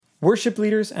worship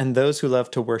leaders, and those who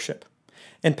love to worship.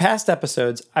 In past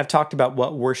episodes, I've talked about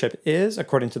what worship is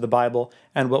according to the Bible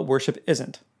and what worship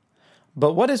isn't.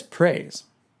 But what is praise?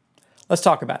 Let's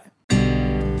talk about it.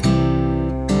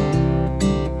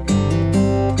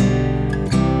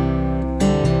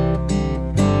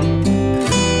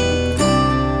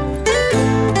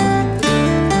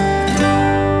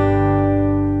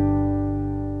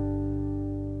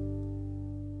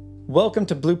 Welcome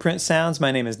to Blueprint Sounds.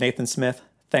 My name is Nathan Smith.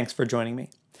 Thanks for joining me.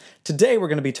 Today we're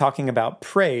going to be talking about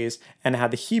praise and how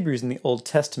the Hebrews in the Old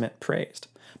Testament praised.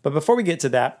 But before we get to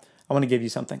that, I want to give you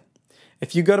something.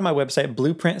 If you go to my website,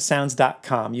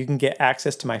 blueprintsounds.com, you can get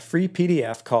access to my free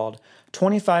PDF called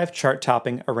 25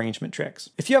 Chart-Topping Arrangement Tricks.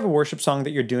 If you have a worship song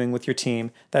that you're doing with your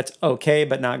team that's okay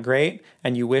but not great,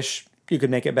 and you wish you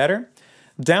could make it better,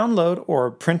 download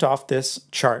or print off this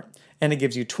chart. And it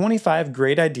gives you 25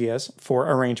 great ideas for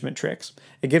arrangement tricks.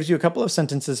 It gives you a couple of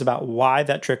sentences about why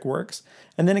that trick works,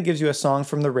 and then it gives you a song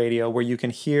from the radio where you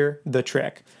can hear the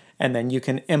trick, and then you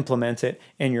can implement it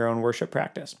in your own worship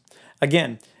practice.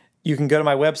 Again, you can go to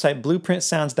my website,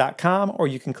 blueprintsounds.com, or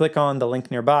you can click on the link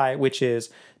nearby, which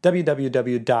is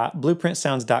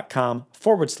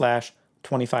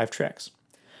www.blueprintsounds.com/25 tricks.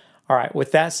 All right,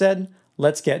 with that said,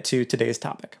 let's get to today's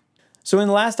topic. So in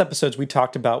the last episodes, we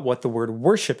talked about what the word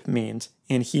worship means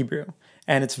in Hebrew,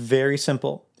 and it's very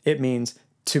simple. It means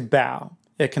to bow.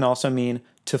 It can also mean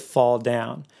to fall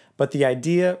down, but the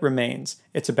idea remains.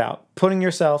 It's about putting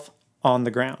yourself on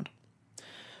the ground.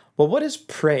 Well, what is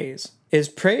praise? Is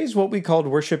praise what we called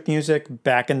worship music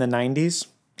back in the 90s?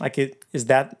 Is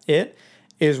that it?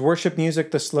 Is worship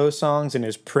music the slow songs and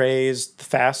is praise the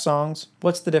fast songs?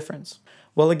 What's the difference?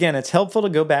 Well, again, it's helpful to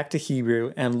go back to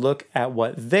Hebrew and look at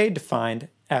what they defined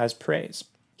as praise.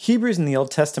 Hebrews in the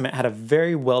Old Testament had a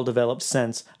very well-developed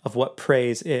sense of what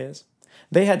praise is.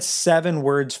 They had 7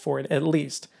 words for it, at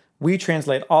least. We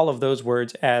translate all of those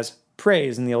words as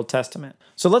praise in the Old Testament.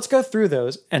 So let's go through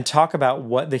those and talk about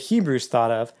what the Hebrews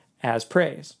thought of as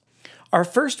praise. Our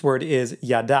first word is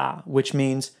yada, which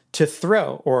means to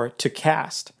throw or to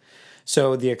cast.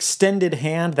 So the extended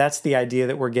hand, that's the idea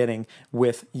that we're getting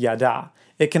with yada.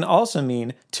 It can also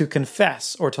mean to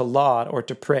confess or to laud or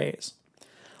to praise.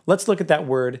 Let's look at that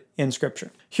word in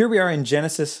Scripture. Here we are in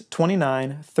Genesis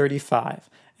 29:35,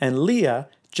 and Leah,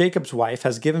 Jacob's wife,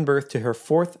 has given birth to her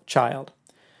 4th child.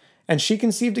 And she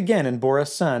conceived again and bore a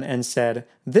son and said,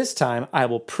 "This time I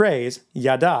will praise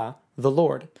Yada, the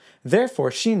Lord."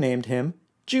 Therefore she named him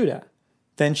Judah.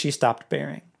 Then she stopped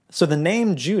bearing. So the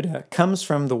name Judah comes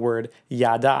from the word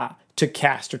yada, to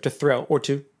cast or to throw or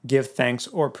to give thanks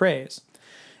or praise.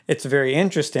 It's very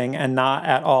interesting and not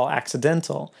at all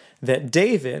accidental that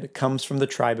David comes from the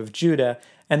tribe of Judah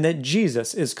and that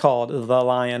Jesus is called the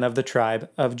Lion of the tribe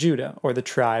of Judah, or the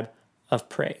tribe of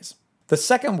praise. The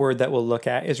second word that we'll look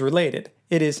at is related.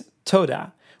 It is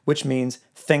todah, which means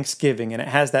thanksgiving, and it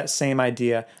has that same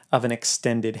idea of an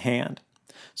extended hand.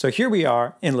 So here we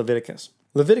are in Leviticus.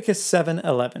 Leviticus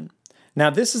 7:11. Now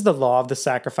this is the law of the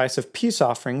sacrifice of peace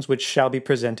offerings which shall be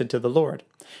presented to the Lord.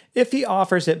 If he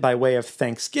offers it by way of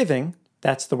thanksgiving,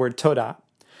 that's the word todah,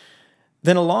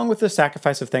 then along with the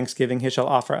sacrifice of thanksgiving he shall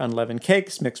offer unleavened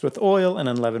cakes mixed with oil, and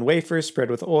unleavened wafers spread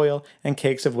with oil, and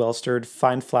cakes of well-stirred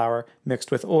fine flour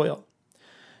mixed with oil.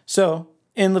 So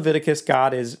in Leviticus,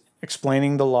 God is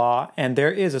explaining the law, and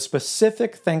there is a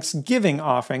specific thanksgiving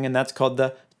offering, and that's called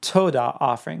the todah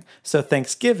offering. So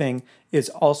thanksgiving is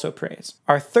also praise.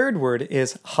 Our third word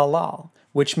is halal,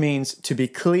 which means to be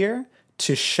clear,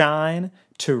 to shine,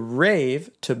 to rave,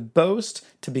 to boast,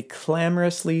 to be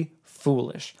clamorously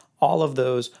foolish. All of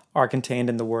those are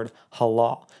contained in the word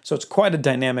halal. So it's quite a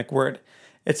dynamic word.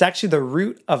 It's actually the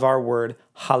root of our word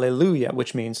hallelujah,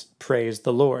 which means praise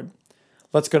the Lord.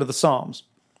 Let's go to the Psalms.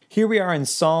 Here we are in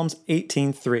Psalms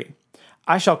 18:3.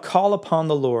 I shall call upon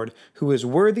the Lord, who is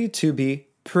worthy to be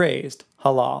praised,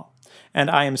 halal, and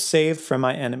I am saved from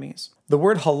my enemies. The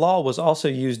word halal was also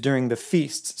used during the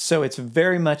feasts, so it's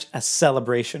very much a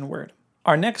celebration word.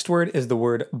 Our next word is the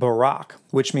word barak,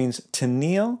 which means to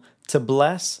kneel, to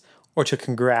bless, or to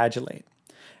congratulate.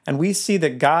 And we see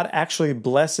that God actually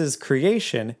blesses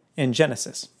creation in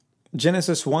Genesis.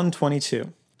 Genesis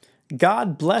 1:22.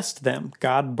 God blessed them,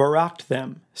 God baraked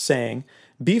them, saying,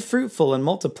 "Be fruitful and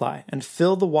multiply, and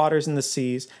fill the waters in the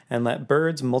seas, and let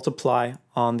birds multiply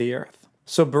on the earth."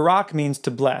 So barak means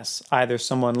to bless, either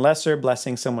someone lesser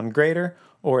blessing someone greater,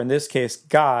 or in this case,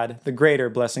 God, the greater,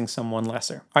 blessing someone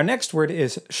lesser. Our next word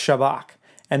is shabach,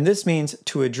 and this means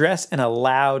to address in a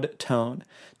loud tone,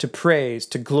 to praise,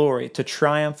 to glory, to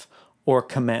triumph, or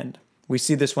commend. We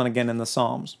see this one again in the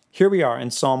Psalms. Here we are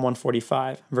in Psalm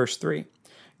 145, verse 3.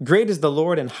 Great is the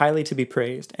Lord and highly to be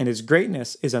praised, and his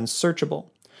greatness is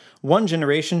unsearchable. One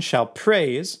generation shall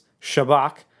praise,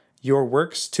 Shabach, your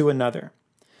works to another.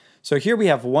 So here we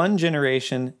have one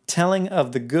generation telling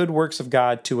of the good works of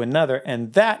God to another,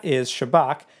 and that is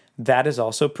Shabach, that is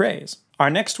also praise.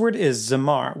 Our next word is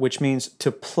zamar, which means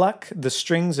to pluck the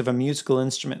strings of a musical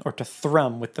instrument or to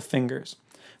thrum with the fingers.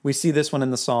 We see this one in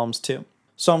the Psalms too.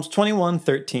 Psalms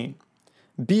 21:13.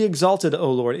 Be exalted,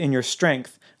 O Lord, in your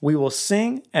strength. We will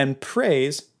sing and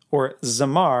praise, or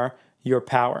zamar, your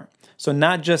power. So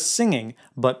not just singing,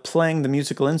 but playing the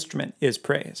musical instrument is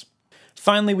praise.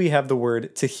 Finally, we have the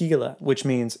word tehillah, which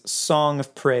means song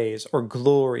of praise or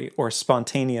glory or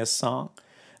spontaneous song.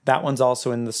 That one's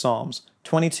also in the Psalms,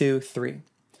 22:3.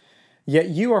 Yet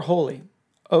you are holy,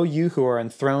 O you who are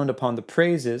enthroned upon the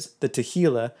praises, the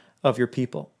tehillah, of your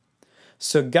people.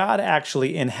 So God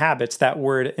actually inhabits, that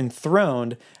word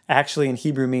enthroned actually in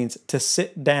Hebrew means to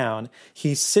sit down.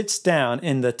 He sits down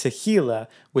in the tehillah,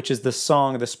 which is the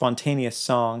song, the spontaneous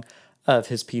song of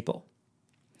his people.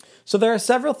 So there are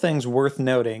several things worth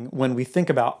noting when we think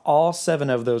about all 7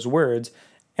 of those words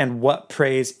and what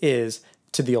praise is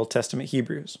to the Old Testament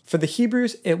Hebrews. For the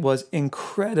Hebrews, it was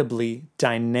incredibly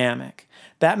dynamic.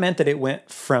 That meant that it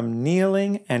went from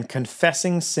kneeling and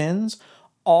confessing sins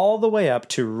all the way up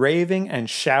to raving and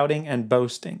shouting and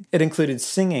boasting. It included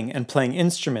singing and playing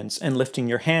instruments and lifting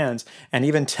your hands and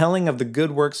even telling of the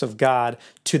good works of God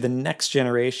to the next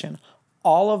generation.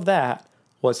 All of that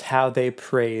was how they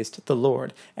praised the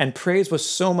Lord. And praise was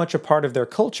so much a part of their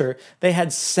culture, they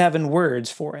had 7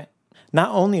 words for it. Not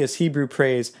only is Hebrew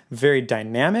praise very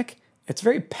dynamic, it's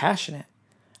very passionate.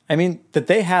 I mean, that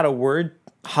they had a word,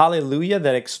 hallelujah,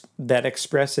 that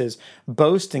expresses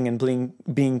boasting and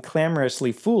being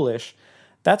clamorously foolish,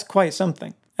 that's quite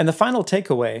something. And the final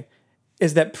takeaway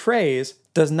is that praise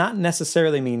does not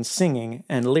necessarily mean singing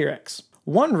and lyrics.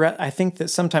 One rut I think that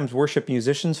sometimes worship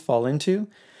musicians fall into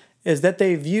is that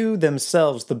they view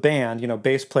themselves, the band,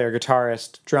 bass player,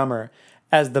 guitarist, drummer,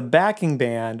 as the backing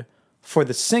band for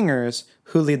the singers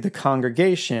who lead the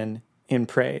congregation in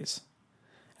praise.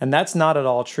 And that's not at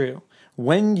all true.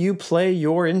 When you play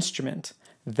your instrument,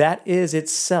 that is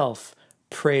itself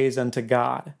praise unto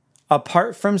God.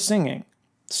 Apart from singing,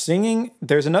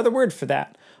 there's another word for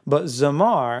that. But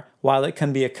zamar, while it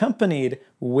can be accompanied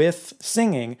with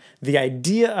singing, the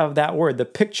idea of that word, the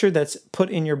picture that's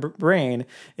put in your brain,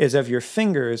 is of your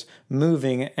fingers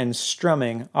moving and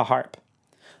strumming a harp.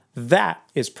 That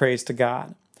is praise to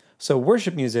God. So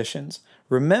worship musicians,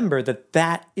 remember that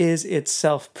that is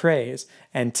itself praise,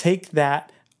 and take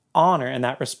that honor and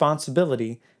that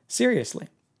responsibility seriously.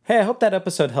 Hey, I hope that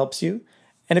episode helps you.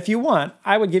 And if you want,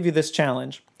 I would give you this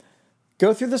challenge.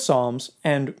 Go through the Psalms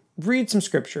and read some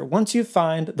scripture. Once you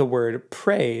find the word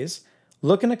praise,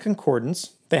 look in a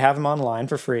concordance, they have them online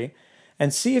for free,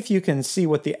 and see if you can see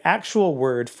what the actual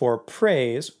word for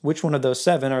praise, which one of those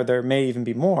 7, or there may even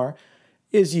be more,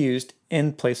 is used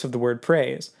in place of the word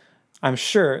praise. I'm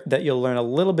sure that you'll learn a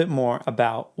little bit more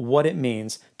about what it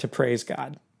means to praise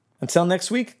God. Until next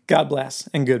week, God bless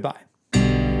and goodbye.